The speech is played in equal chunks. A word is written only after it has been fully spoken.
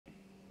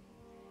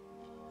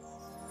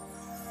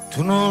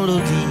Tu non lo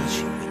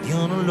dici, ed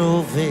io non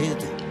lo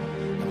vedo.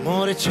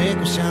 L'amore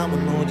cieco, siamo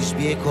noi di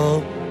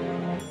sbieco.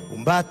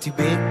 Un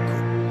battibecco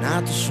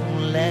nato su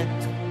un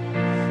letto,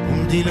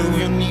 un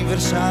diluvio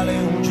universale,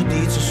 un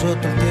giudizio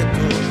sotto il tetto.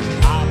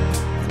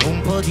 Up,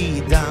 un po'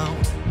 di down,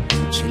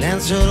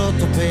 silenzio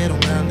rotto per un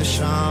grande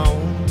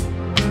sound.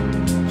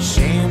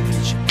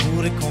 Semplici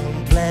pure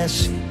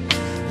complessi,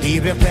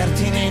 libri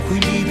aperti in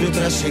equilibrio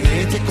tra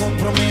segreti e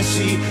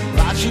compromessi.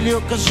 Facili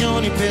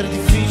occasioni per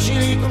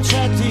difficili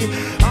concetti,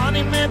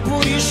 anime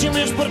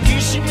purissime e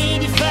sporchissimi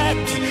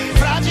difetti.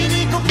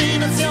 Fragili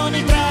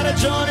combinazioni tra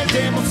ragione ed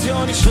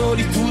emozioni,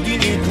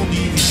 solitudini e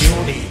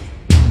condivisioni.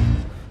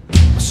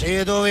 Ma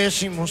se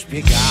dovessimo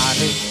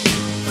spiegare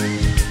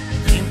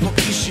in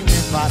pochissime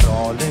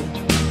parole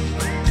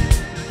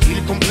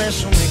il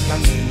complesso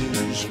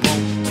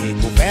meccanismo che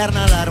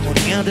governa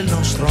l'armonia del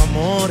nostro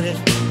amore,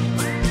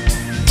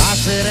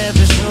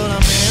 basterebbe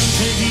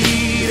solamente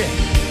dire,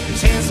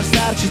 senza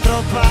starci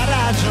troppo a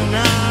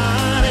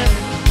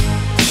ragionare,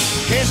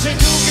 che sei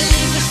tu che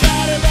mi fai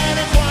stare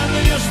bene quando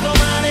io sto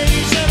male,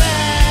 viceversa.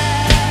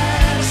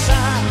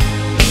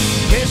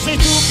 Che sei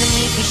tu che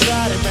mi fai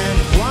stare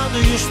bene quando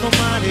io sto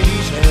male,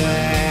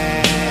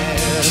 viceversa.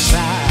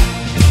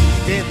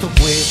 Detto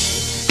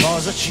questo,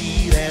 cosa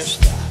ci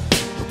resta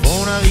dopo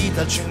una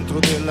vita al centro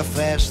della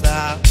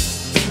festa?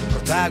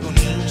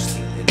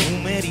 Protagonisti dei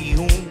numeri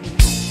uno,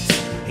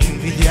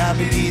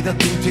 invidiabili da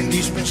tutti,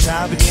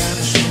 indispensabili a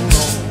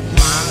nessuno.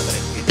 Madre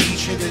che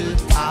dice del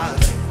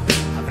padre,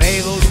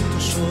 avrei voluto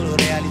solo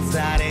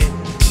realizzare il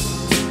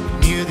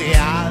mio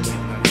ideale,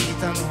 una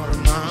vita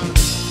normale.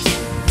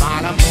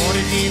 Ma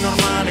l'amore di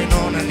normale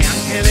non ha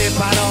neanche le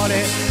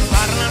parole.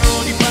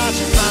 Parlano di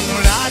pace, fanno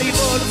la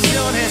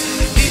rivoluzione,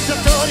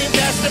 dittatori in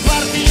testa e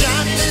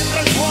partigiani dentro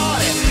il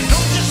cuore.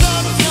 Non c'è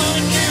soluzione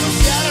che non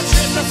sia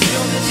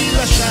l'accettazione di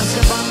lasciarsi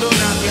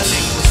abbandonati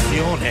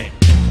all'inquestione.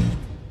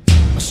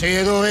 Ma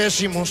se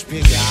dovessimo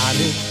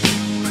spiegare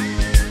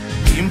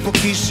in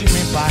pochissime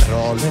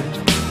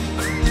parole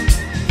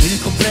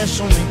il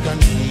complesso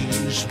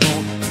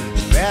meccanismo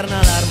che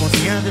governa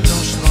l'armonia del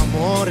nostro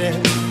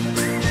amore,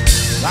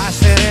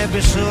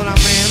 basterebbe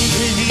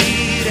solamente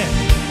dire,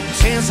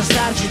 senza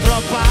starci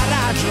troppo a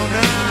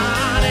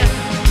ragionare,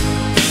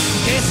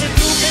 che sei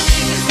tu che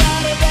mi fai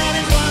stare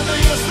bene quando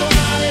io sto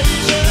male,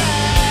 viceversa.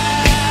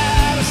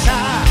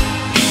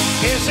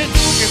 Che sei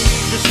tu che mi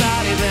fai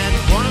stare bene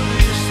quando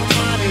io sto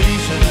male,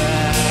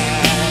 viceversa.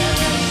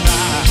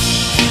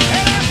 E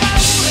la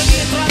paura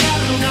dietro alla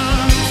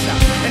lunanza,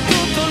 è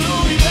tutto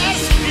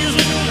l'universo chiuso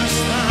in una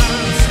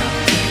stanza,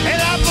 e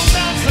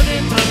l'abbondanza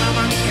dentro la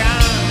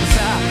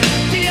mancanza,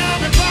 ti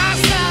amo e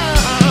basta.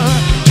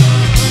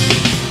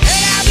 E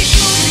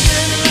l'abitudine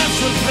della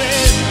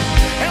sorpresa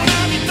è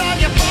una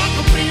vittoria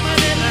poco prima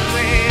della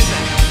resa.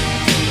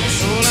 È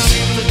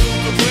solamente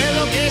tutto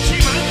quello che ci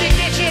manca e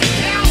che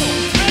cerchiamo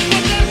per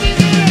poterti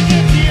dire che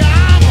ti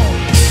amo.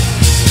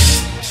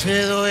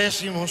 Se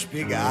dovessimo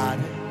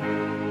spiegare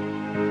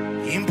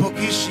in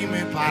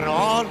pochissime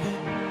parole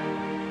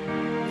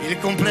il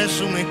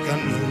complesso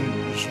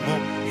meccanismo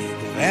che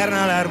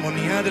governa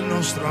l'armonia del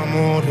nostro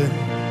amore,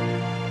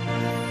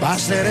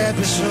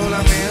 basterebbe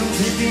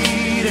solamente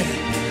dire,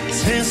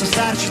 senza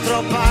starci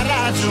troppo a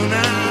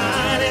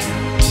ragionare,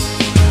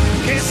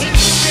 che sei tu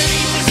che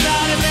mi fai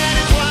stare bene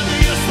quando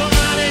io sto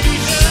male,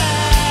 viceversa.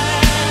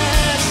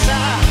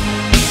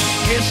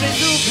 Che sei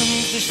tu che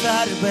mi fai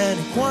stare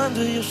bene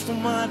quando io sto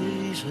male,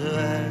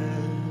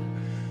 viceversa.